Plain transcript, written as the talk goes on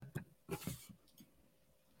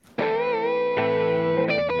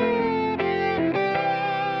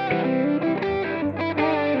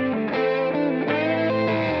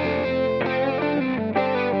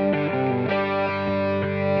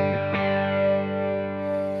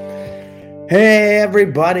Hey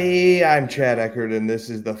everybody, I'm Chad Eckert, and this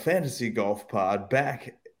is the Fantasy Golf Pod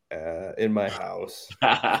back in my house.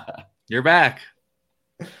 You're back.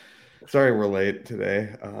 Sorry we're late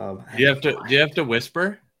today. Do you have to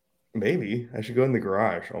whisper? Maybe I should go in the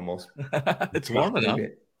garage almost. It's warm enough.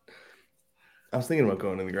 I was thinking about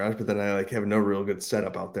going in the garage, but then I have no real good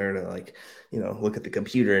setup out there to look at the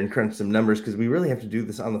computer and crunch some numbers because we really have to do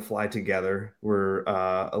this on the fly together. We're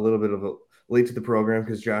a little bit of late to the program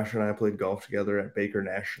because Josh and I played golf together at Baker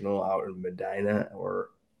National out in Medina, or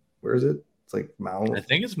where is it? It's like Mount. I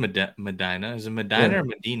think it's Medina. Is it Medina or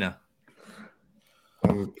Medina?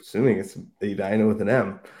 I'm assuming it's Edina with an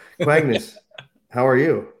M. Quagnus, how are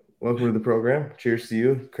you? Welcome to the program. Cheers to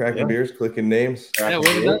you. Cracking beers, clicking names. Yeah, we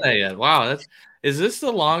haven't done that yet. Wow, is this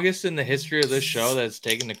the longest in the history of this show that's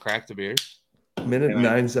taken to crack the beers? Minute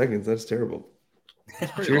 9 seconds. That's terrible.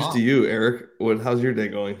 Cheers to you, Eric. How's your day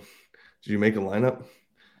going? Did you make a lineup?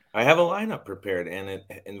 I have a lineup prepared, and it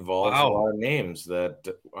involves a lot of names that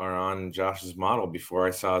are on Josh's model before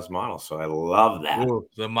I saw his model. So I love that. Ooh,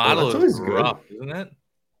 the model is rough, isn't it?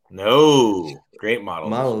 No, great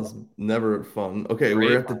model. Model's never fun. Okay,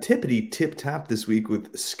 we're at the tippity tip top this week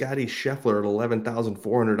with Scotty Scheffler at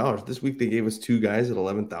 $11,400. This week they gave us two guys at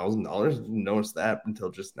 $11,000. Didn't notice that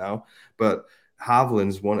until just now. But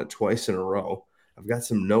Hovland's won it twice in a row. I've got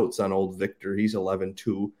some notes on old Victor. He's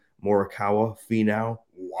 11-2. Morikawa, Finau,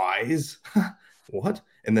 Wise. What?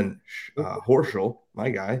 And then Horschel,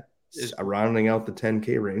 my guy, is rounding out the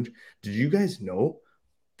 10K range. Did you guys know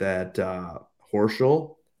that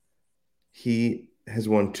Horschel, he has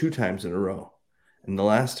won 2 times in a row? And the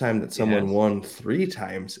last time that someone won 3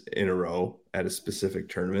 times in a row at a specific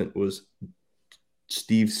tournament was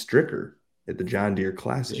Steve Stricker at the John Deere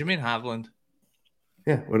Classic. Did you mean Hovland?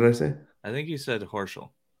 Yeah, what did I say? I think you said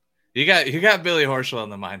Horschel. You got Billy Horschel on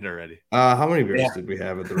the mind already. How many beers did we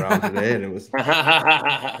have at the round today? And it was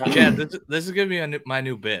Chad, this is gonna be my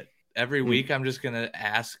new bit. Every week I'm just gonna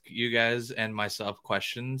ask you guys and myself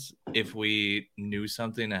questions if we knew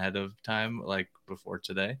something ahead of time, like before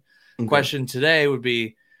today. Okay. Question today would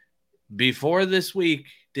be, before this week,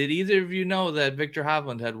 did either of you know that Victor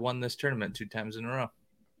Hovland had won this tournament 2 times in a row?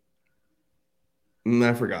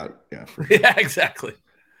 I forgot. Yeah. Yeah, exactly.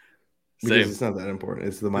 Because it's not that important.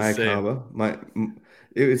 It's the Mayakoba.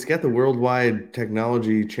 It's got the Worldwide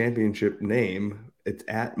Technology Championship name. It's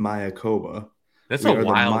at Mayakoba. This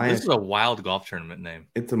is a wild golf tournament name.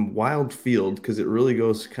 It's a wild field because it really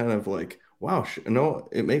goes kind of like, wow, no,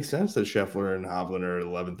 it makes sense that Scheffler and Hovland are at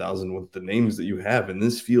 11,000 with the names that you have in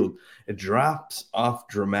this field. It drops off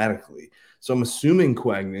dramatically. So I'm assuming,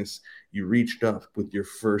 Quagnus, you reached up with your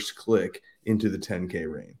first click into the 10K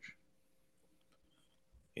range.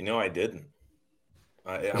 You know, I didn't.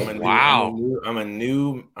 I'm a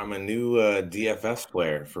new DFS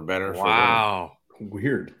player, for better or for worse.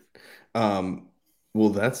 Weird. Well,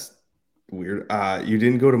 that's weird. You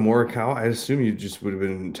didn't go to Morikawa. I assume you just would have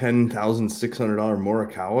been $10,600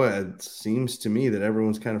 Morikawa. It seems to me that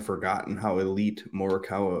everyone's kind of forgotten how elite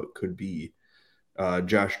Morikawa could be.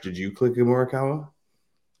 Josh, did you click a Morikawa?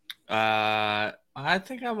 I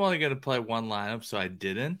think I'm only going to play one lineup, so I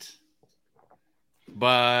didn't.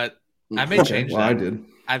 But I may change that. I did.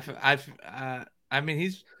 I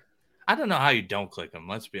mean, I don't know how you don't click him.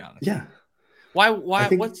 Let's be honest. Yeah. Why?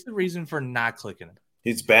 What's the reason for not clicking him?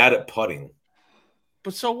 He's bad at putting.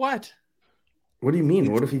 But so what? What do you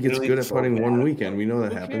mean? What if he gets good at putting one weekend? We know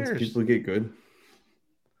that happens. Cares? People get good.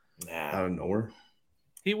 Nah. Out of nowhere.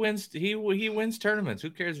 He wins. He wins tournaments.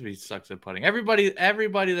 Who cares if he sucks at putting? Everybody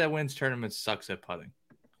that wins tournaments sucks at putting.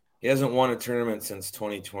 He hasn't won a tournament since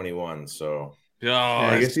 2021. So. Oh,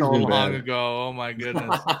 yeah, it's so long ago. Oh, my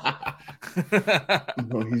goodness.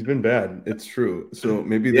 No, he's been bad. It's true. So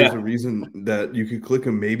maybe there's a reason that you could click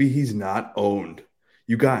him. Maybe he's not owned.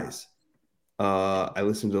 You guys, I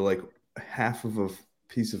listened to like half of a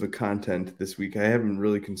piece of a content this week. I haven't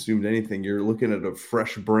really consumed anything. You're looking at a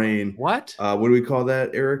fresh brain. What? What do we call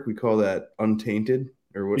that, Eric? We call that untainted?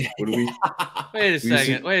 Or what do we? Wait a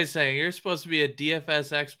second. You're supposed to be a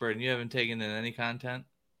DFS expert and you haven't taken in any content?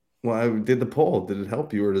 Well, I did the poll. Did it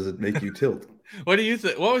help you or does it make you tilt? What do you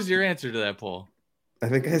think? What was your answer to that poll? I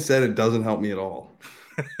think I said it doesn't help me at all.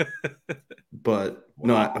 But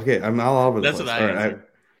no, I'm all over the place. That's what I answered.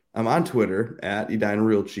 I'm on Twitter at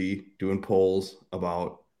EdinaRealChi doing polls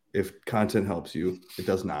about if content helps you. It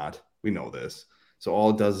does not. We know this. So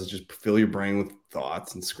all it does is just fill your brain with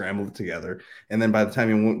thoughts and scramble it together. And then by the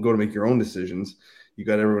time you go to make your own decisions, you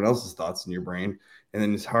got everyone else's thoughts in your brain, and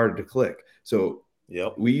then it's hard to click. So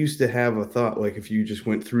we used to have a thought, like if you just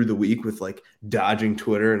went through the week with like dodging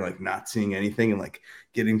Twitter and like not seeing anything and like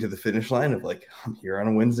getting to the finish line of like, I'm here on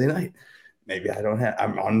a Wednesday night, maybe I don't have.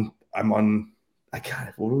 I'm on. I got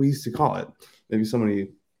it. What do we used to call it? Maybe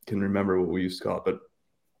somebody can remember what we used to call it.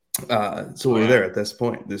 But so we're there at this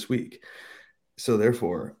point this week. So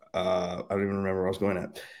therefore, I don't even remember where I was going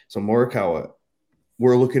at. So Morikawa,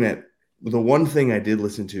 we're looking at the one thing I did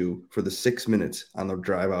listen to for the 6 minutes on the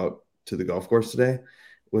drive out to the golf course today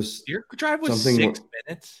was your drive was something 6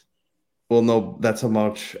 minutes. Well, no, that's how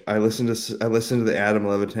much I listened to the Adam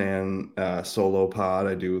Levitan solo pod.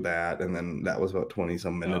 I do that, and then that was about 20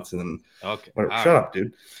 some minutes, and then whatever. Shut up,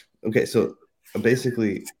 dude. Okay, so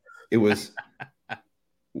basically, it was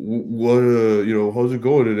what how's it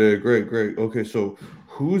going today? Great. Okay, so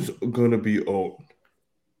who's gonna be owned?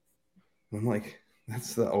 I'm like,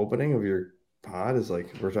 that's the opening of your pod. Is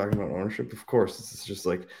like we're talking about ownership. Of course, it's just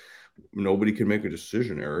like nobody can make a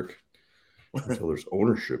decision, Eric, until there's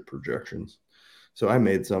ownership projections. So I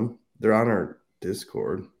made some. They're on our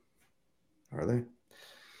Discord. Are they?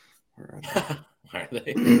 Where are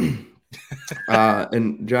they?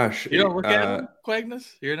 And Josh, you don't look at them,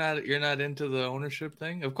 Quagnus? You're not into the ownership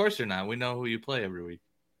thing? Of course you're not. We know who you play every week.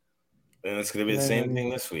 And it's going to be the same thing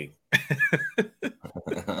this week.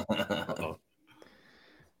 Uh-oh.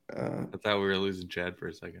 I thought we were losing Chad for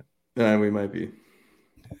a second. We might be.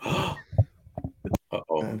 Uh-oh.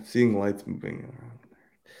 I'm seeing lights moving around.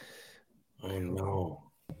 Oh no.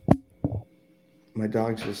 My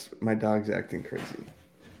dog's acting crazy.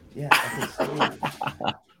 Yeah.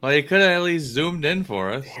 Well, you could have at least zoomed in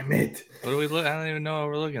for us. Damn it. What do we look? I don't even know what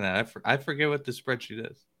we're looking at. I forget what the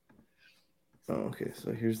spreadsheet is. Oh, okay.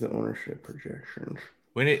 So here's the ownership projections.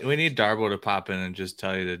 We need Darbo to pop in and just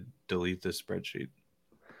tell you to delete the spreadsheet.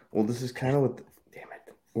 Well, this is kind of what. Damn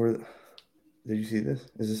it. Did you see this?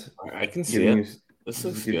 Is this? I can see it. This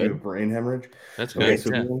looks good. You a brain hemorrhage. That's good. Okay,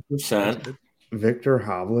 so 1%. Victor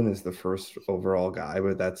Hovland is the first overall guy,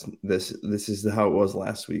 but this is how it was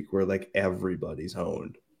last week, where like everybody's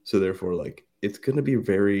owned. So therefore, like it's gonna be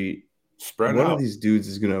very spread out. One of these dudes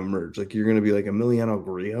is gonna emerge. Like you're gonna be like Emiliano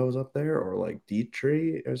Grillo's up there, or like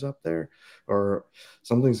Dietrich is up there, or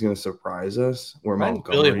something's gonna surprise us. Where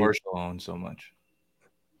Billy Horschel owns so much.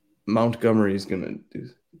 Montgomery's gonna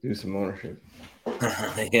do some ownership.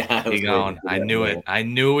 Yeah, I knew it. I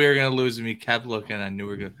knew we were gonna lose him. He kept looking. I knew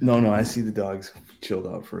we were gonna. No. I see the dogs chilled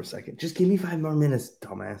out for a second. Just give me 5 more minutes,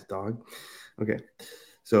 dumbass dog. Okay,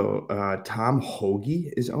 so Tom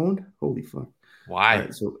Hoagie is owned. Holy fuck! Why?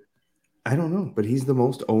 Right, so I don't know, but he's the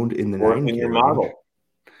most owned in the 9K in your model.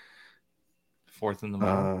 Fourth in the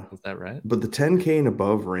model. Is that right? But the 10K and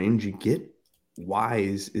above range you get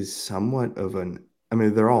Wise is somewhat of an. I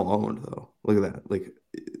mean, they're all owned though. Look at that. Like,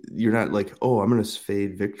 you're not like, oh, I'm going to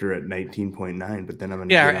fade Victor at 19.9, but then I'm going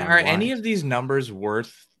to. Yeah, are any of these numbers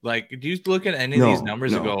worth? Like, do you look at any of these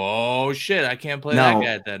numbers and go, oh shit, I can't play that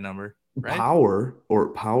guy at that number? Right? Power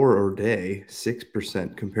or day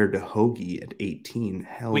 6% compared to Hoagie at 18.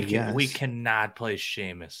 Hell yes. We cannot play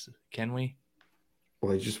Seamus, can we?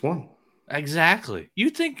 Well, he just won. Exactly. You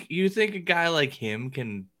think a guy like him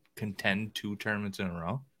can contend 2 tournaments in a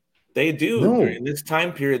row? They do. In this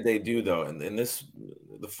time period, they do, though. And in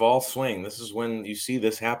the fall swing, this is when you see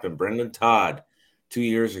this happen. Brendan Todd 2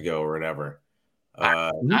 years ago or whatever.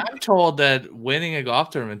 I'm told that winning a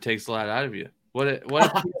golf tournament takes a lot out of you. What if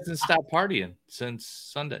he hasn't stopped partying since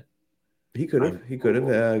Sunday? He could have. He could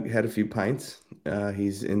have had a few pints.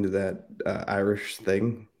 He's into that Irish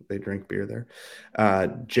thing. They drink beer there.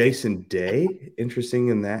 Jason Day, interesting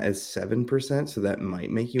in that as 7%, so that might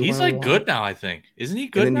make you. He's like good now, I think. Isn't he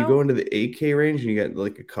good? And then now? you go into the 8K range and you got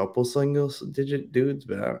like a couple single-digit dudes,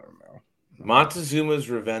 but I don't know. Montezuma's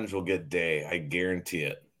Revenge will get Day. I guarantee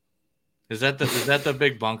it. Is that the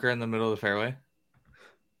big bunker in the middle of the fairway?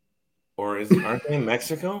 Or aren't they in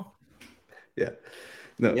Mexico? Yeah.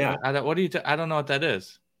 No. Yeah. I don't know what that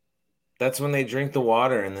is. That's when they drink the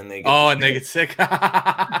water and then they get sick.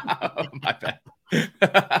 My bad.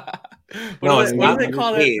 What do they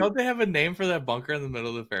call that? Don't they have a name for that bunker in the middle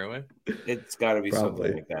of the fairway? It's got to be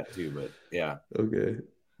something like that too, but yeah. Okay.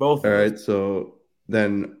 Both. All right. So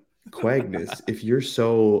then Quagnus, if you're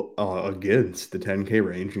so against the 10K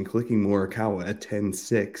range and clicking Morikawa at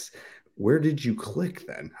 10.6, where did you click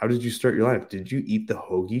then? How did you start your lineup? Did you eat the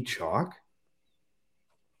Hoagie chalk?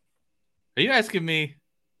 Are you asking me?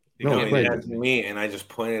 No, that's me, and I just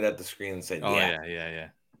pointed at the screen and said, yeah.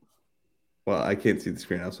 Well, I can't see the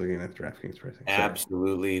screen. I was looking at the DraftKings pricing.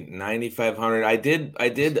 Absolutely, 9,500. I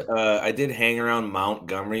did hang around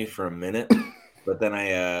Montgomery for a minute, but then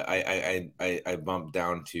I bumped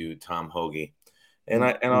down to Tom Hoagie, and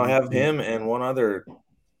I'll have him and one other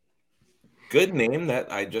good name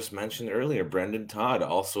that I just mentioned earlier, Brendan Todd,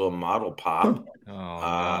 also a model pop.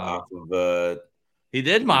 Off of he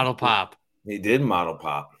did model pop. He did model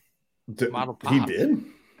pop. Model He pop. did?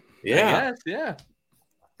 Yeah. Yeah.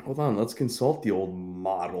 Hold on, let's consult the old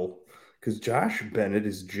model. Because Josh Bennett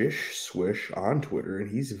is Jish Swish on Twitter, and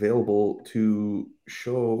he's available to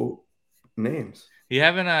show names. You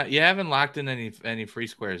haven't locked in any free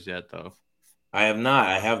squares yet, though. I have not.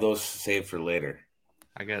 I have those saved for later.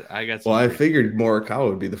 I got. Well, I figured Morikawa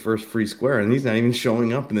would be the first free square, and he's not even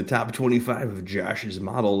showing up in the top 25 of Josh's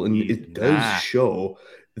model. And it does show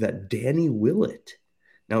that Danny Willett.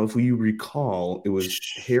 Now, if you recall, it was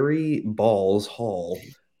Harry Balls Hall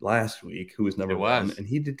last week who was number one, and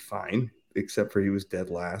he did fine, except for he was dead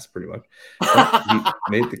last, pretty much. But he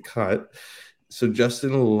made the cut. So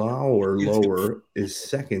Justin Lower is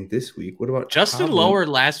second this week. What about Justin Lower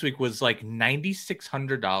last week was like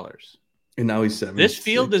 $9,600. And now he's 7. This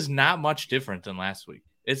field is not much different than last week.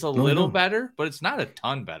 It's a little better, but it's not a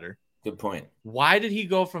ton better. Good point. Why did he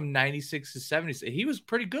go from 96 to 76? He was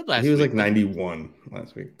pretty good last week. He was like 91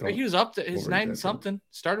 last week. He was up to his 9 something.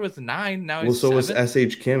 Started with 9. Now he's so 7. was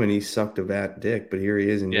SH Kim, and he sucked a vat dick, but here he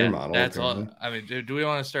is in your model. That's all. I mean, do we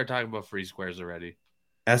want to start talking about free squares already?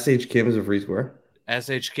 SH Kim is a free square.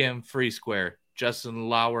 SH Kim free square. Justin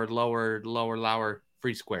Lower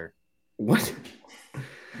free square. What?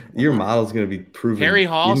 Your model is going to be proven Harry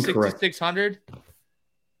Hall incorrect. 6,600.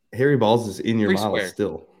 Harry Balls is in your free model square.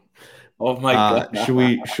 still. Oh my god!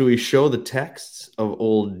 Should we show the texts of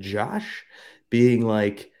old Josh being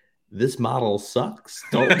like, "This model sucks.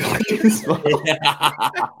 Don't like this model."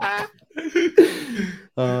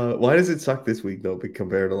 Why does it suck this week though,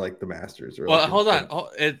 compared to like the Masters? Or well, hold on.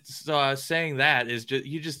 It's saying that is just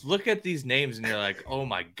you just look at these names and you're like, oh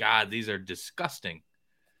my god, these are disgusting.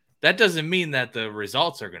 That doesn't mean that the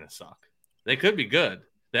results are going to suck. They could be good.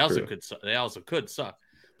 They also could suck.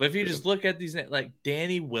 But if you just look at these, like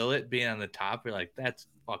Danny Willett being on the top, you're like, that's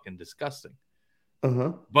fucking disgusting.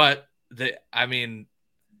 But the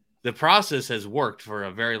process has worked for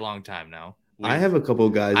a very long time now. I have a couple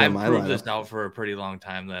of guys on my lineup. I've proved this out for a pretty long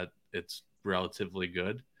time that it's relatively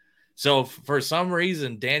good. So for some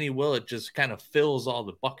reason, Danny Willett just kind of fills all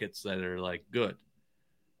the buckets that are like good.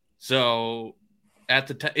 So at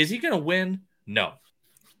the time, is he going to win? No.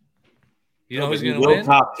 You know who's going to win?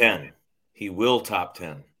 Top 10. He will top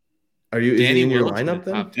 10. Is he in your lineup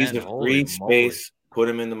then? He's a free space. Put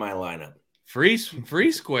him into my lineup. Free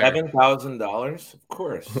square. $7,000, of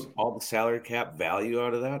course. All the salary cap value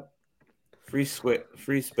out of that. Free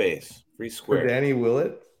space. Free square. For Danny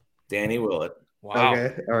Willett. Danny Willett. Wow.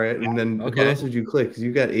 Okay. All right. And then what else did you click? Because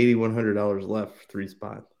you got $8,100 left for 3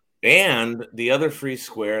 spots. And the other free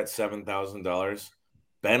square at $7,000,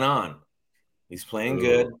 Ben On. He's playing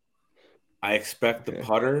good. I expect the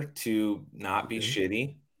putter to not be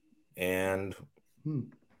shitty. And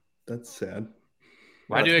that's sad.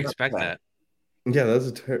 Why do you expect that? Yeah, that's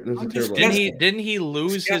a terrible. Didn't he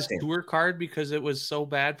lose his tour card because it was so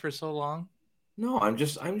bad for so long? No, I'm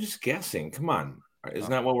just guessing. Come on, isn't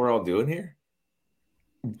that what we're all doing here?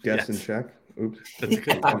 Guess and check. Oops, that's a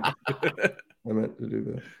good point. I meant to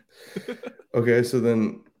do that. Okay, so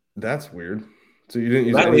then that's weird. So you didn't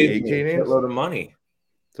use any 8K names? A load of money.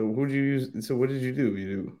 So who'd you use? So what did you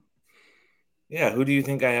do? Yeah, who do you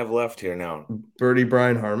think I have left here now? Birdie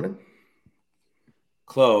Brian Harmon.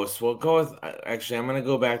 Close. Well, go with. Actually, I'm going to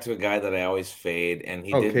go back to a guy that I always fade, and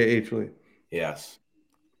he did. Okay, H. Lee. Yes.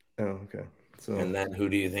 Oh, okay. So and then who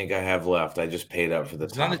do you think I have left? I just paid up for the.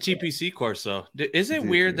 It's on the TPC course, though. Isn't it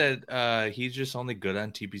weird that he's just only good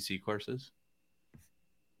on TPC courses?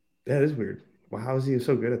 That is weird. Well, how is he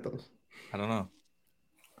so good at those? I don't know.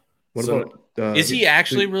 What about? Is he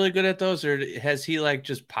actually really good at those, or has he like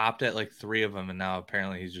just popped at like 3 of them, and now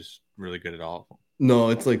apparently he's just really good at all of them? No,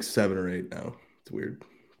 it's like 7 or 8 now. It's weird.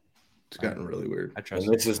 It's gotten really weird. I trust.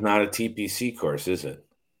 And this is not a TPC course, is it?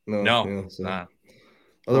 No, it's not.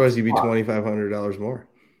 Otherwise, you'd be $2,500 more.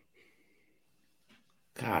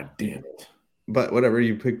 God damn it! But whatever,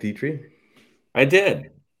 you picked Dietrich. I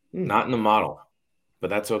did. Not in the model, but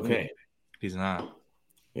that's okay. He's not.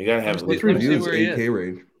 You gotta have. Let's review his 8K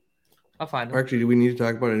range. I'll find him. Actually, do we need to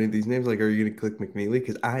talk about any of these names? Like, are you going to click McNeely?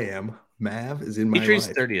 Because I am. Mav is in my Dietrich's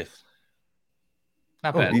 30th.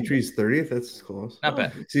 Not bad. Dietrich's 30th? That's close. Not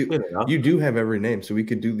bad. See, you do have every name, so we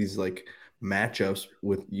could do these like matchups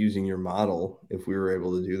with using your model if we were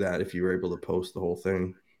able to do that. If you were able to post the whole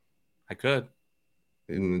thing, I could.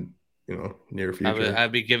 In near future,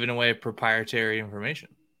 I'd be giving away proprietary information.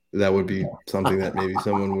 That would be something that maybe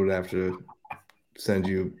someone would have to send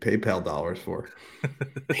you PayPal dollars for.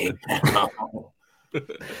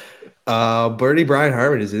 Birdie Brian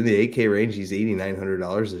Harmon is in the 8K range. He's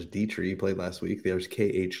 $8,900. There's Dietrich, he played last week. There's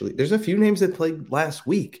KH Lee. There's a few names that played last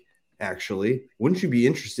week, actually. Wouldn't you be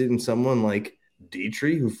interested in someone like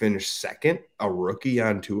Dietrich, who finished second, a rookie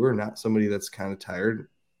on tour, not somebody that's kind of tired?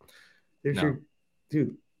 There's No.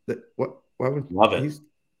 dude. What? Why would Love it? He's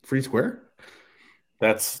free square.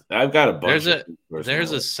 I've got a bunch.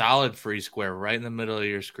 There's a solid free square right in the middle of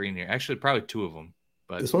your screen here. Actually, probably two of them.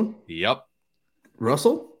 But this one? Yep.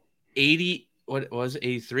 Russell? 80. What was it,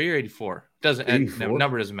 83 or 84? Doesn't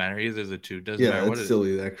number doesn't matter. Either the two doesn't matter. That's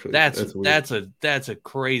silly. Actually, that's a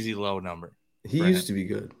crazy low number. He used to be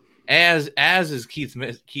good. As is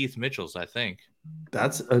Keith Mitchell's, I think.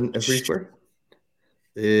 That's a free square.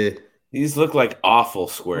 These look like awful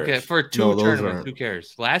squares. Okay, for two tournaments, who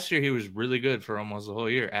cares? Last year he was really good for almost the whole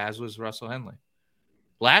year, as was Russell Henley.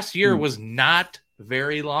 Last year was not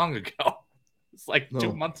very long ago. It's like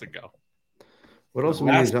 2 months ago. What else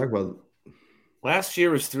we need to talk about? Last year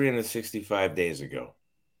was 365 days ago.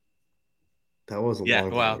 That was a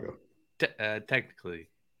long time ago. Technically,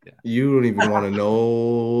 yeah. You don't even want to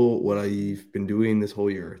know what I've been doing this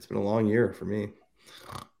whole year. It's been a long year for me.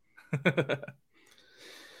 It's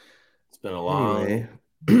been a long. Anyway,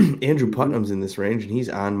 Andrew Putnam's in this range, and he's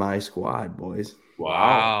on my squad, boys.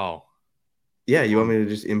 Wow. Yeah, you want me to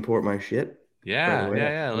just import my shit? Yeah.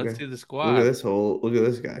 Okay. Let's do the squad. Look at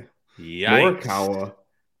this guy. Yikes. Morikawa,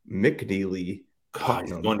 McNeely, God,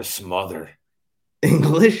 he's going to smother.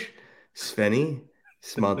 English, Svenny,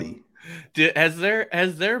 Smutty. Has there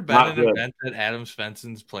been an event that Adam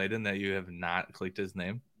Svensson's played in that you have not clicked his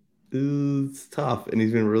name? It's tough, and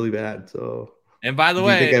he's been really bad. So, and by the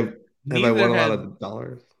way, have I won a lot of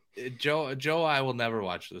dollars? Joe I will never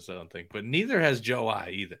watch this, I don't think, but neither has Joe I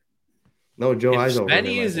either. No, Joe I's over.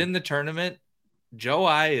 Svenny is in the tournament. Joe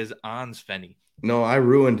I is on Svenny. No, I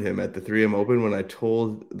ruined him at the 3M Open when I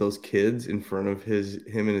told those kids in front of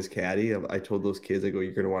him and his caddy. I told those kids, I go,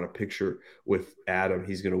 "You're gonna want a picture with Adam.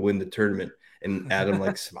 He's gonna win the tournament." And Adam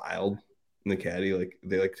like smiled, and the caddy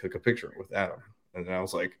they took a picture with Adam, and I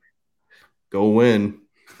was like, "Go win!"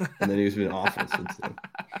 And then he's been awful since then.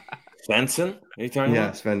 Svensson? Are you talking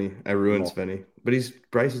about? Svenny. I ruined Svenny, but he's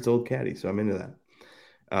Bryce's old caddy, so I'm into that.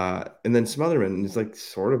 And then Smotherman is like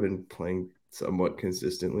sort of been playing somewhat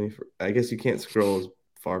consistently. I guess you can't scroll as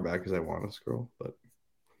far back as I want to scroll, but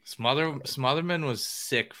Smotherman was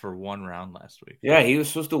sick for one round last week. Yeah, he was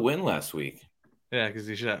supposed to win last week. Yeah, because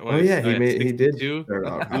he shot. He did. He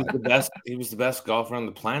was the best golfer on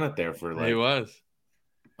the planet there for he was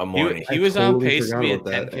a morning. He was on pace to be a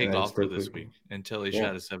 10K golfer this week until he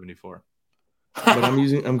shot a 74. But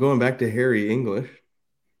I'm going back to Harry English.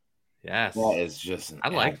 Yes, that is just I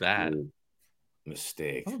like that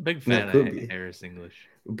mistake. I'm a big fan of Harris English.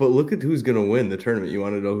 But look at who's going to win the tournament. You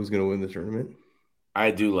want to know who's going to win the tournament? I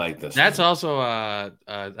do like this. That's also I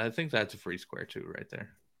think that's a free square too, right there.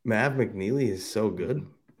 Mav McNeely is so good.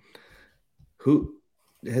 Who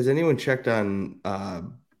has anyone checked on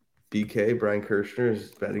BK Brian Kirshner's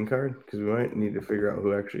betting card? Because we might need to figure out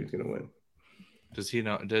who actually is going to win. Does he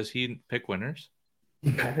know? Does he pick winners?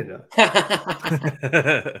 He kind of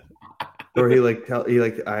does. Or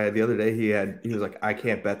the other day he was like, I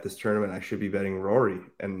can't bet this tournament. I should be betting Rory,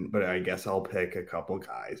 but I guess I'll pick a couple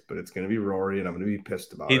guys, but it's going to be Rory, and I'm going to be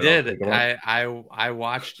pissed about it. He did. I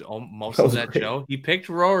watched most of that show. He picked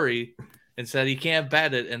Rory and said he can't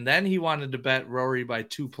bet it, and then he wanted to bet Rory by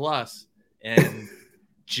 2+, and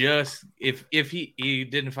just if he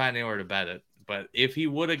didn't find anywhere to bet it, but if he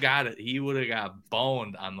would have got it, he would have got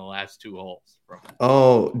boned on the last 2 holes.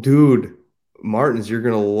 Oh, dude. Martins, you're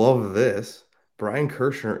going to love this. Brian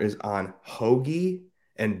Kirshner is on Hoagie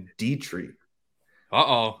and Dietrich.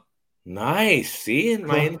 Uh-oh. Nice. See,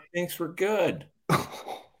 my instincts were good.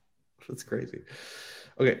 That's crazy.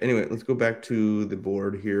 Okay, anyway, let's go back to the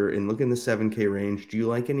board here and look in the 7K range. Do you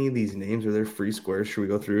like any of these names? Are there free squares? Should we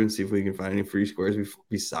go through and see if we can find any free squares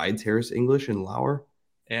besides Harris English and Lauer?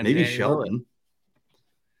 And maybe Shelton.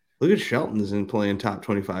 Look at Shelton's in playing top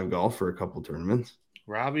 25 golf for a couple tournaments.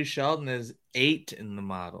 Robbie Shelton is 8 in the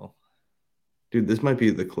model. Dude, this might be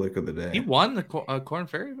the click of the day. He won the Corn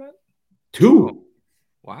Ferry bet? 2.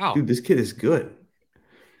 Wow. Dude, this kid is good.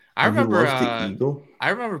 I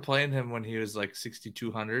remember playing him when he was like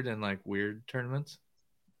 6,200 in like weird tournaments.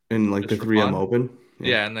 In like the 3M Open?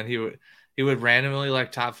 Yeah, and then he would randomly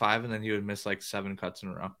like top 5, and then he would miss like 7 cuts in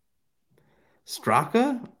a row.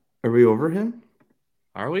 Straka? Are we over him?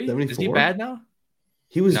 Are we? 74? Is he bad now?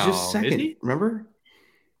 He was just second. Remember?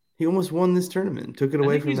 He almost won this tournament. Took it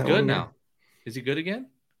away from that one. He's good now. Is he good again?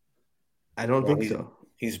 I don't think so.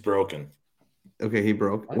 He's broken. Okay, he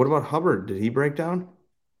broke. What about Hubbard? Did he break down?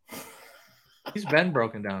 He's been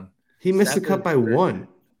broken down. He missed the cut by 1.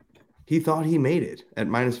 He thought he made it at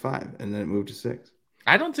 -5, and then it moved to 6.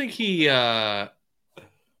 I don't think he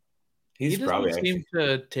He's he probably doesn't seem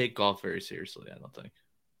to take golf very seriously, I don't think.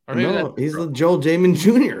 Or no, he's the Joel Jamin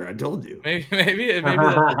Jr. I told you. Maybe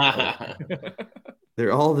that's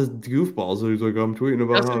They're all the goofballs. So he's like, I'm tweeting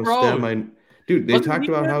about Justin how I stabbed Rose. my dude. They Wasn't talked he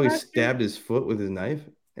about good how he last year? stabbed his foot with his knife,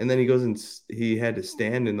 and then he goes and he had to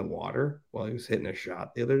stand in the water while he was hitting a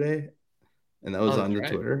shot the other day, and that was on the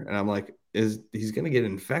Twitter. And I'm like, he's gonna get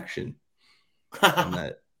infection on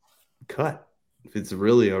that cut if it's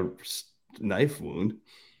really a knife wound.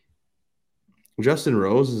 Justin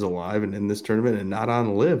Rose is alive and in this tournament and not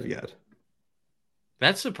on live yet.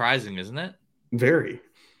 That's surprising, isn't it? Very.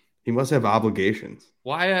 He must have obligations.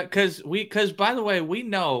 Why? Because by the way, we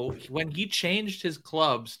know when he changed his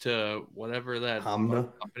clubs to whatever that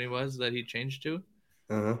company was that he changed to,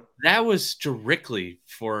 that was strictly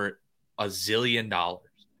for $1 zillion.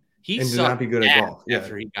 He and did not be good at golf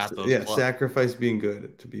after he got those. Clubs. Sacrifice being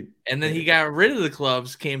good to be. And then he got rid of the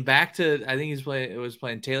clubs, came back to I think it was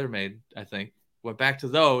playing TaylorMade. I think went back to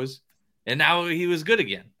those, and now he was good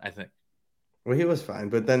again. I think. Well, he was fine,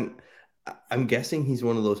 but then I'm guessing he's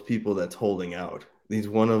one of those people that's holding out. He's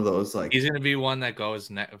one of those like he's going to be one that goes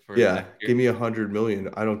for next year. Give me $100 million.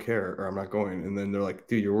 I don't care, or I'm not going. And then they're like,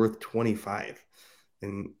 dude, you're worth 25,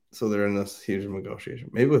 and so they're in this huge negotiation.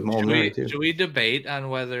 Maybe with Molinari too. Should we debate on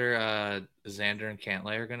whether Xander and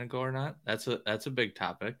Cantlay are going to go or not? That's a big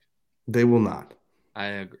topic. They will not. I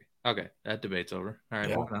agree. Okay, that debate's over. All right,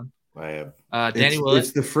 moving on. I have. Danny Willett.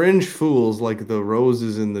 It's the fringe fools like the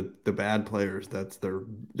Roses and the bad players. That's their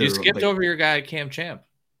you skipped over your guy Cam Champ.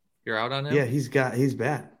 You're out on him? Yeah, he's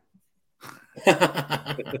bad.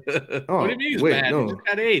 What do you mean he's bad? No. He just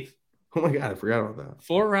got 8th. Oh my god, I forgot about that.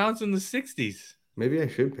 4 rounds in the 60s. Maybe I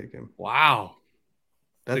should pick him. Wow.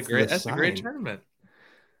 That's a great tournament.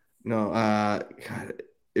 No, God,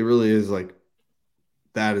 it really is like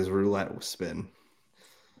that is roulette with spin.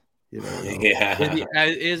 You know. Yeah.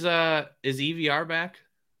 Is EVR back?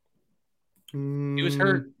 He was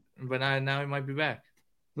hurt, but now he might be back.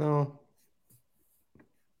 No.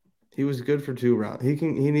 He was good for 2 rounds. We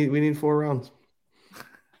need 4 rounds.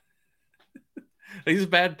 He's a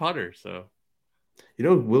bad putter, so. You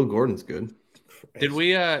know, Will Gordon's good. Did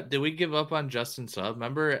we give up on Justin Suh?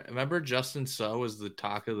 Remember Justin Suh was the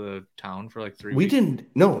talk of the town for like 3 weeks? We didn't.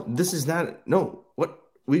 No, this is not. No, what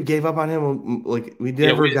we gave up on him. Like we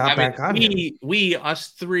never got back on him. We us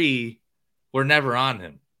 3 were never on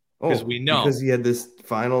him because we know because he had this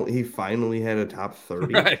final. He finally had a top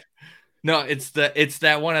 30. Right. No, it's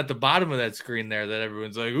that one at the bottom of that screen there that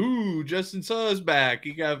everyone's like, "Ooh, Justin Suh's back.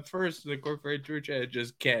 He got first in the Corporate Tour Chat." It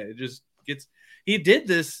just can't. It just gets. He did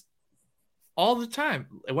this all the time.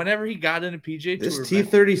 Whenever he got in a PGA Tour, this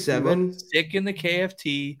T37 sick in the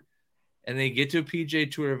KFT, and they get to a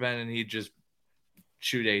PGA Tour event, and he just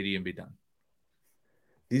shoot 80 and be done.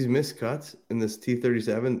 These missed cuts in this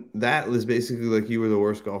T37, that was basically like you were the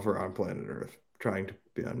worst golfer on planet Earth trying to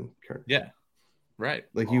be on current. Yeah. Right.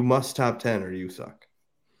 Like you must top 10 or you suck.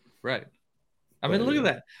 Right. I mean, look at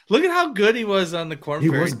that. Look at how good he was on the Corn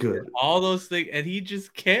Ferry. He was good. All those things, and he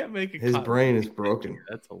just can't make a cut. His brain is broken.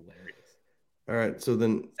 That's hilarious. All right, so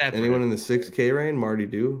then anyone in the 6K range, Marty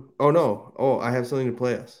do? Oh, no. Oh, I have something to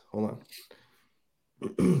play us. Hold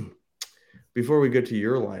on. Before we get to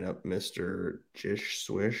your lineup, Mr. Jish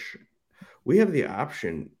Swish, we have the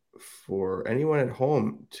option for anyone at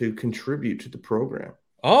home to contribute to the program.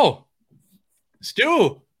 Oh,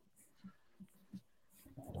 Stu.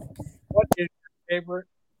 What is your favorite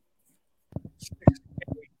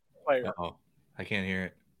 6K player? Oh, I can't hear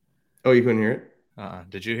it. Oh, you couldn't hear it?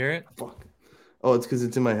 Did you hear it? Fuck. Oh, it's because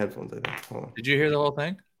it's in my headphones, I think. Hold on. Did you hear the whole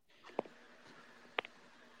thing?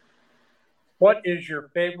 What is your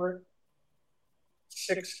favorite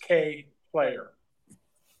 6K player?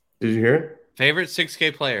 Did you hear it? Favorite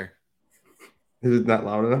 6K player? Is it not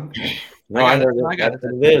loud enough? No, I got it.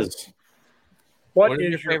 It is. What is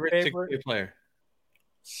your favorite 6K player?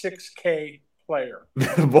 6K player.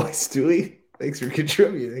 Boy, Stewie, thanks for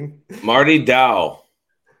contributing. Marty Dow.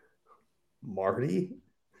 Marty?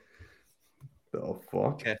 The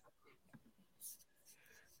fuck? Okay.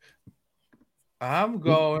 I'm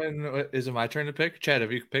going. Is it my turn to pick? Chad,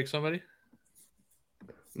 have you picked somebody?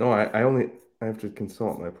 No, I have to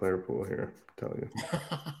consult my player pool here. Tell you.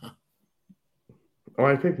 Oh,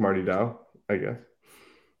 I picked Marty Dow, I guess.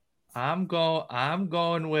 I'm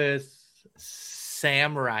going with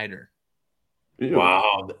Sam Ryder. Ew.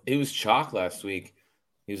 Wow, he was chalk last week.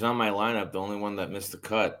 He was on my lineup, the only one that missed the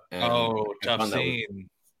cut. And tough scene.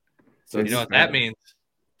 So you know what that means?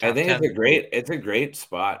 I think it's a great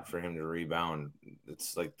spot for him to rebound.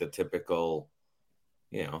 It's like the typical,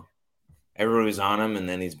 everybody's on him and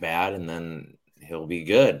then he's bad and then he'll be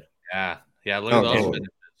good. Yeah. Look at those minutes.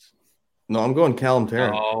 No, I'm going Callum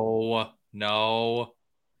Tarrant. No.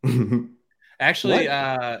 Actually,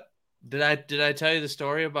 did I tell you the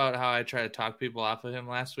story about how I tried to talk people off of him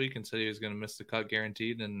last week and said he was going to miss the cut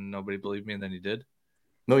guaranteed, and nobody believed me, and then he did?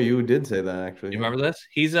 No, you did say that actually. You remember this?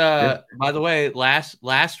 He's by the way,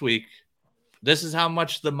 last week, this is how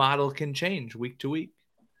much the model can change week to week.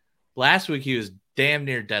 Last week he was damn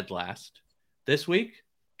near dead last. This week,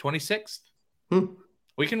 26th.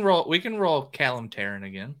 We can roll Callum Tarrant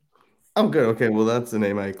again. Oh, good. Okay, well that's the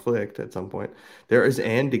name I clicked at some point. There is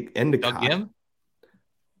Endicott. Doug Gim?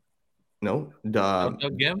 No,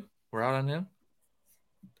 Doug Gim. We're out on him.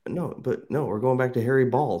 No, we're going back to Harry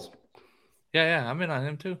Balls. Yeah, I'm in on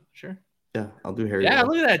him too. Sure. Yeah, I'll do Harry. Yeah,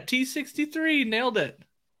 Balls. Look at that T63, nailed it.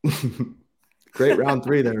 Great round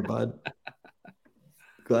 3 there, bud.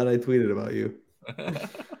 Glad I tweeted about you.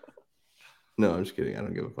 No, I'm just kidding. I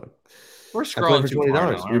don't give a fuck. We're scrolling for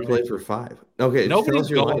 $20. We play for $5. Okay, nobody's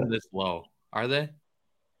going this low, are they?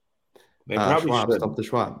 They probably Schwab, should. stump the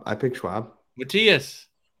Schwab. I picked Schwab Matthias,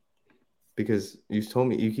 because you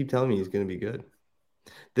keep telling me he's going to be good.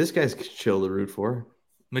 This guy's chill to root for.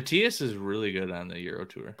 Matthias is really good on the Euro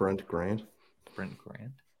Tour. Brent Grant.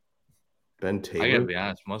 Ben Taylor. I gotta be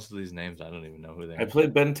honest, most of these names I don't even know who they are. I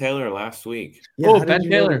played Ben Taylor last week. Yeah, Ben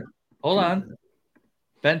Taylor. Hold on.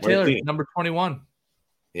 Ben Taylor, number 21.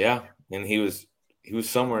 Yeah, and he was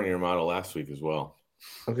somewhere in your model last week as well.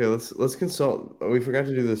 Okay, let's consult. We forgot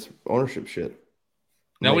to do this ownership shit.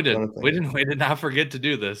 No, we didn't. We did not forget to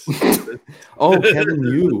do this. Oh, Kevin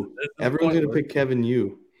Yu. Everyone's gonna pick Kevin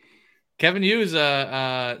Yu. Kevin Yu is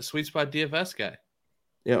a Sweet Spot DFS guy.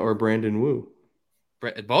 Yeah, or Brandon Wu.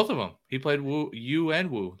 Both of them. He played Yu and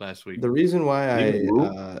Wu last week. The reason why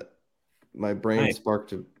my brain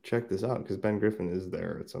sparked to check this out because Ben Griffin is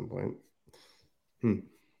there at some point.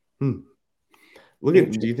 Look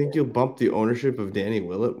at. Do you think you'll bump the ownership of Danny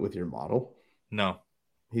Willett with your model? No.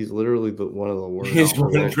 He's literally one of the worst. He's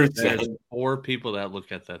 100%. There's 4 people that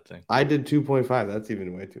look at that thing. I did 2.5. That's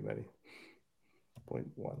even way too many.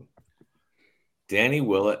 0.1. Danny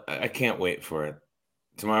Willett. I can't wait for it.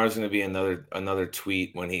 Tomorrow's going to be another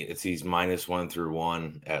tweet when he's -1 through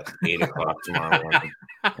 1 at 8:00 tomorrow morning,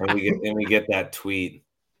 and we get that tweet.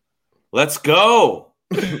 Let's go.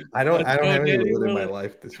 I don't have any Willett in my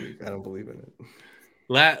life this week. I don't believe in it.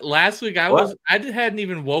 Last week I hadn't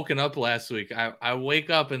even woken up last week. I wake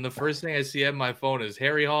up and the first thing I see on my phone is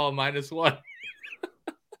Harry Hall -1.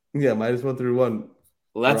 Yeah, -1 through 1.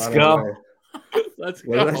 Let's go. Let's go.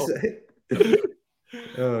 What did I say?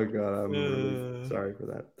 Oh god, I'm really sorry for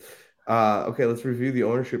that. Okay, let's review the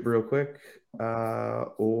ownership real quick. You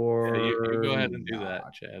go ahead and do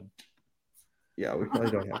that, Chad. Yeah, we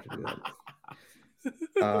probably don't have to do that.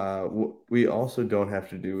 What we also don't have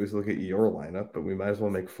to do is look at your lineup, but we might as well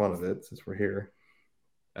make fun of it since we're here.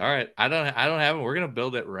 All right, I don't have it. We're gonna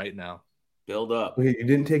build it right now. Build up. Okay, you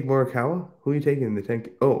didn't take Morikawa? Who are you taking in the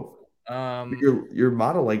tank? Oh, your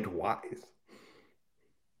model liked Wise.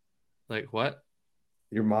 Like what?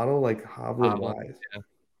 Your model like Hovland Wise. Yeah.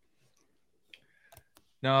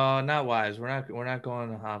 No, not Wise. We're not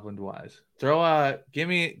going to Hovland Wise. Throw give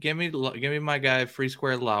me my guy free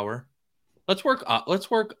square Lauer. Let's work up. Let's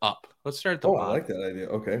start at the bottom. I like that idea.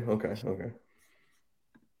 Okay.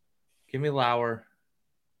 Give me Lauer.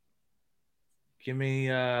 Give me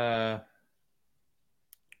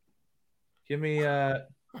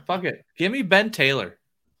fuck it. Give me Ben Taylor.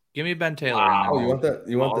 Give me Ben Taylor. Wow. You want that?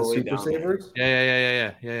 You want the Super Savers?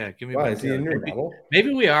 Yeah. Give me Ben Taylor. In your model?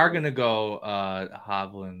 Maybe we are gonna go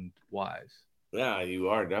Hovland Wise. Yeah, you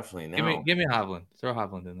are definitely now. Give me Hovland. Throw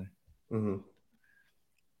Hovland in there. Mm-hmm.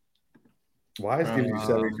 Wise gives you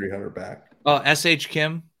 7,300 back. Oh, SH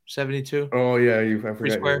Kim 72. Oh yeah, I forgot free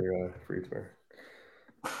square. Your free square.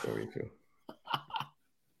 42.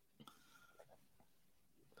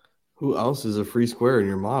 Who else is a free square in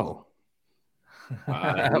your model?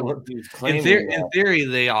 In theory,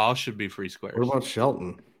 they all should be free squares. What about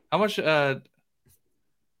Shelton? How much? So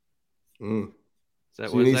you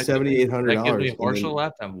need $7,800. That gives me Horschel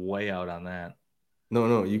left. I'm way out on that.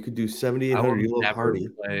 No, you could do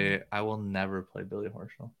 $7,800. I will never play Billy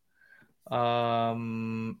Horschel.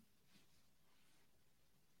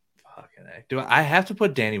 Fucking A. Do I have to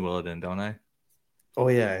put Danny Willett in? Don't I? Oh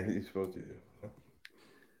yeah, you're supposed to.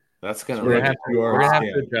 That's gonna. We're gonna have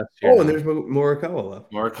to adjust here. Oh, and there's Morikawa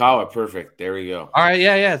left. Morikawa, perfect. There we go. All right,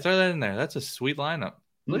 yeah. Throw that in there. That's a sweet lineup.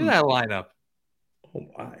 Look at that lineup. Oh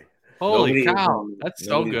my! Holy cow, that's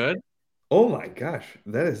so good. Oh my gosh,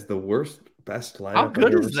 that is the best lineup. How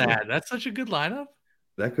good is that? That's such a good lineup.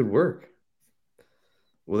 That could work.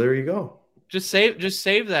 Well, there you go. Just save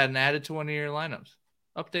that and add it to one of your lineups.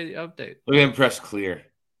 Update. Look at him press clear.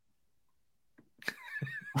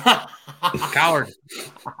 Coward.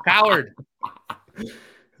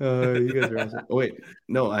 You guys are awesome. Oh, wait.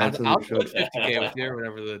 No, I had I'll something to split show. 50K with you or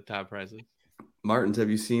whatever the top price is. Martins, have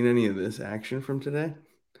you seen any of this action from today?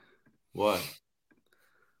 What?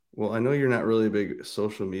 Well, I know you're not really a big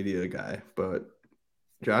social media guy, but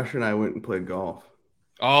Josh and I went and played golf.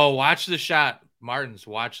 Oh, watch the shot. Martins,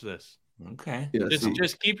 watch this. Okay. Yeah,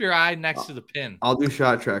 Just keep your eye next to the pin. I'll do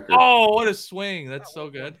shot tracker. Oh, what a swing. That's so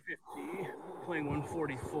good. 150, playing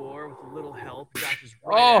 144 with a little help. Josh is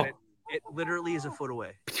right at it. It literally is a foot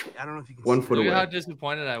away. I don't know if you can 1 see foot Look away. at how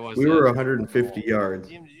disappointed I was. We were 150 yards.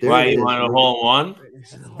 Why, you want a hole one?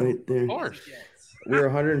 Right there. Of course. We were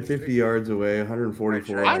 150 yards away,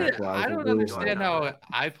 144. I don't understand how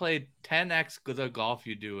I played 10x the golf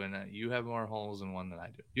you do, and you have more holes in one than I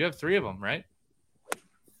do. You have 3 of them, right?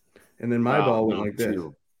 And then my ball went like this.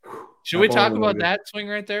 Should we talk about that swing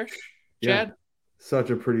right there, Chad? Yeah. Such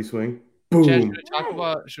a pretty swing. Boom. Chad,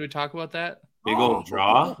 should we talk about that? Big old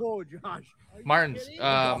draw. Oh, Josh. Martins,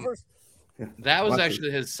 that was Watch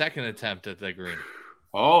actually his second attempt at the green.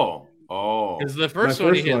 Oh. Because the first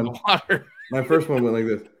one he hit in the water. My first one went like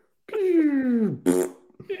this. Hit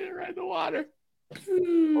it right in the water.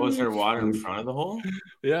 Oh, is there water in front of the hole?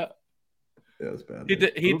 Yeah. Yeah, it was bad.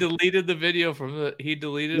 He deleted the video from the. He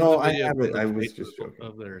deleted. No, the video I haven't. from the I was Facebook just joking.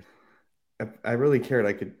 of theirs. I really cared.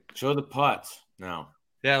 I could. Show the putts now.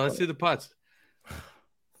 Yeah, let's see the putts.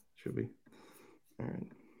 Should be. All right.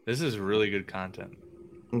 This is really good content.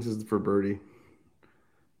 This is for Birdie.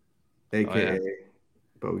 AKA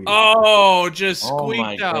Bogey. Oh, just Oh my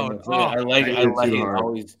squeaked out. goodness. Oh, I like I it. hit too hard.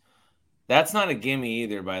 Always. That's not a gimme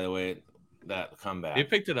either, by the way. That comeback. he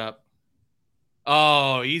picked it up.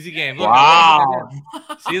 Oh, easy game. Look, Wow.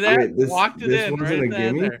 see that? Wait, this Walked it in wasn't right a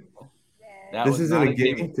gimme? there. That This was isn't not a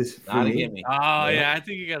gimme. This for Not a me? gimme. Oh yeah, I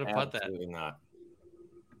think you got to putt that. Absolutely not.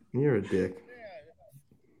 You're a dick.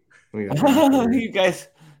 We got You guys,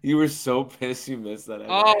 you were so pissed you missed that.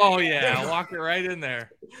 Oh yeah, walk it right in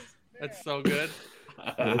there. That's so good.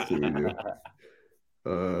 Let's see what we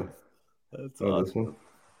do. That's This awesome. one.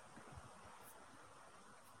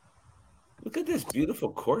 Look at this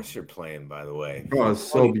beautiful course you're playing, by the way. Oh, it's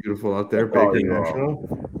so beautiful out there, Baker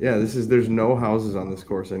National. Yeah, there's no houses on this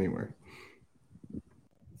course anywhere.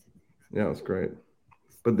 Yeah, it's great.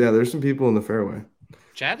 But yeah, there's some people in the fairway.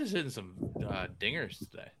 Chad is hitting some dingers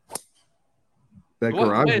today. That Wait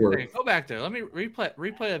garage a work. second. Go back there. Let me replay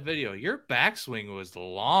that video. Your backswing was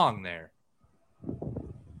long there.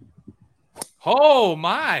 Oh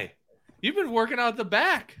my! You've been working out the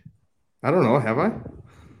back. I don't know. Have I?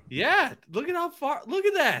 Yeah. Look at how far. Look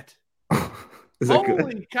at that. Is that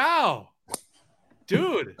Holy good? cow,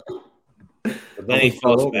 dude! But then he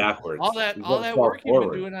falls backwards. All that work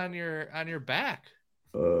you've been doing on your back.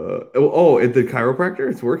 At the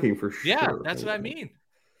chiropractor, it's working for sure. Yeah, that's what I mean.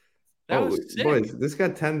 That was sick. Boys, this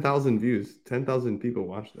got 10,000 views. 10,000 people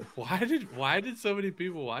watched this. Why did so many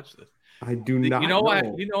people watch this? I do not. You know why?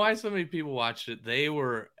 You know why so many people watched it?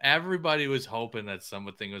 Everybody was hoping that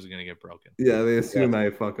something was going to get broken. Yeah, they assume I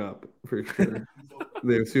fuck up for sure.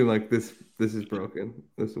 They assume like this is broken.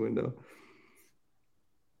 This window.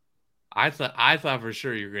 I thought for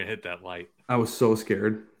sure you were going to hit that light. I was so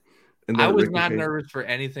scared. And I was not nervous for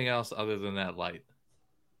anything else other than that light.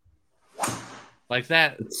 Like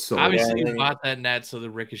that. So obviously, you bought that net so the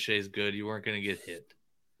ricochet is good. You weren't going to get hit.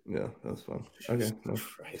 Yeah, that was fun. Okay, no.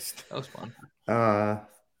 Christ. That was fun.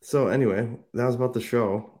 So anyway, that was about the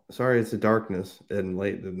show. Sorry, it's the darkness and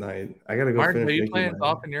late at night. I gotta go. Martin, finish are you making playing my-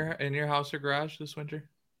 golf in your house or garage this winter?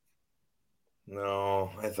 No,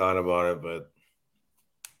 I thought about it, but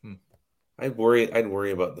I'd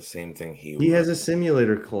worry about the same thing he would. He has a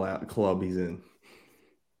simulator club he's in.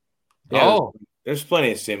 Yeah, Oh, there's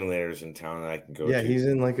plenty of simulators in town that I can go to. Yeah, he's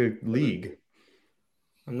in like a league.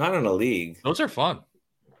 I'm not in a league. those are fun.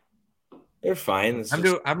 They're fine. It's I'm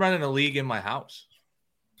just- running a league in my house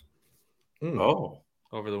Oh.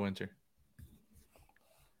 over the winter.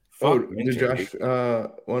 Oh, Fuck, did winter, Josh dude.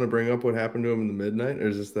 want to bring up what happened to him in the midnight, or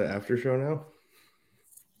is this the after show now?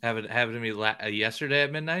 Have it to me yesterday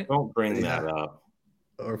at midnight. Don't bring Yeah. that up.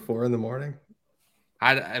 Or 4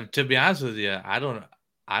 a.m? To be honest with you, I don't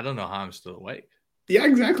know how I'm still awake. Yeah,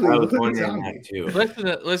 exactly. I was Look at wondering Tommy. that too.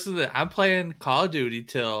 Listen to that. I'm playing Call of Duty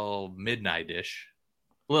till midnight-ish,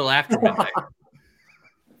 a little after midnight.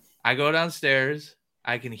 I go downstairs.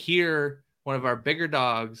 I can hear one of our bigger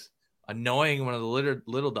dogs annoying one of the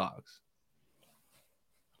little dogs.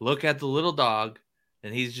 Look at the little dog,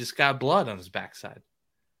 and he's just got blood on his backside.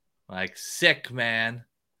 Like, sick, man.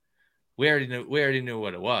 We already knew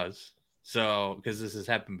what it was. So, because this has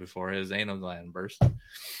happened before, his anal gland burst.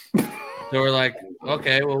 So we're like,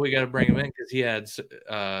 okay, well, we got to bring him in because he had,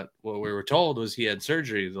 what we were told was he had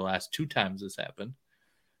surgery the last 2 times this happened.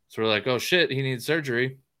 So we're like, oh shit, he needs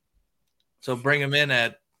surgery. So bring him in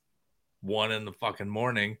at 1 in the fucking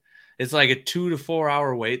morning. It's like a 2 to 4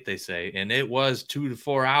 hour wait, they say. And it was 2 to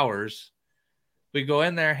 4 hours. We go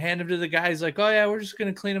in there, hand him to the guy. He's like, oh yeah, we're just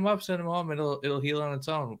going to clean him up, send him home. It'll heal on its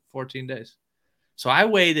own, 14 days. So I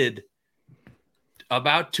waited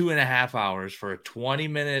about 2.5 hours for a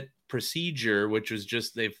 20-minute procedure, which was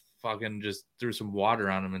just, they fucking just threw some water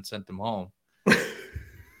on him and sent him home. And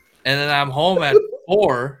then I'm home at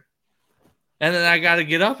 4. And then I got to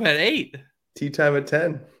get up at 8. Tea time at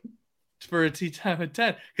 10. For a tea time at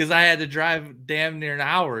 10. Because I had to drive damn near an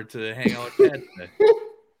hour to hang out with Chad today.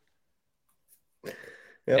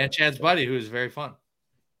 Yep. And Chad's buddy, who was very fun.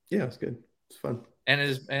 Yeah, it was good. It's fun. And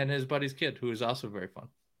his buddy's kid, who was also very fun.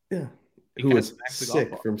 Yeah. Who was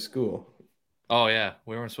sick from school. Oh, yeah.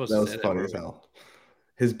 We weren't supposed to say that. That was funny as hell.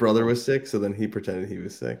 His brother was sick, so then he pretended he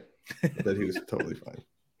was sick. That he was totally fine.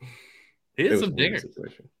 He had some dingers.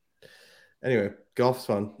 Anyway, golf's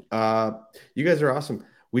fun. You guys are awesome.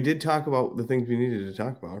 We did talk about the things we needed to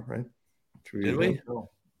talk about, right? Did we?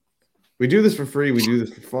 We do this for free. We do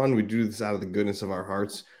this for fun. We do this out of the goodness of our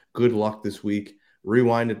hearts. Good luck this week.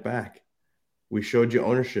 Rewind it back. We showed you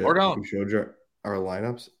ownership. Or don't. We showed you our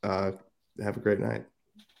lineups. Have a great night.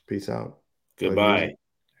 Peace out. Goodbye. Are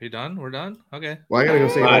you done? We're done? Okay. Well, I got to go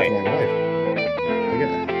say bye hi to my wife.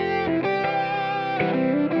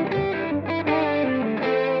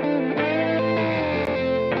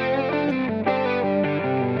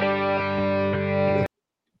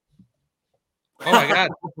 Oh my God.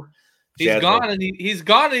 He's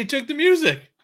gone and he took the music.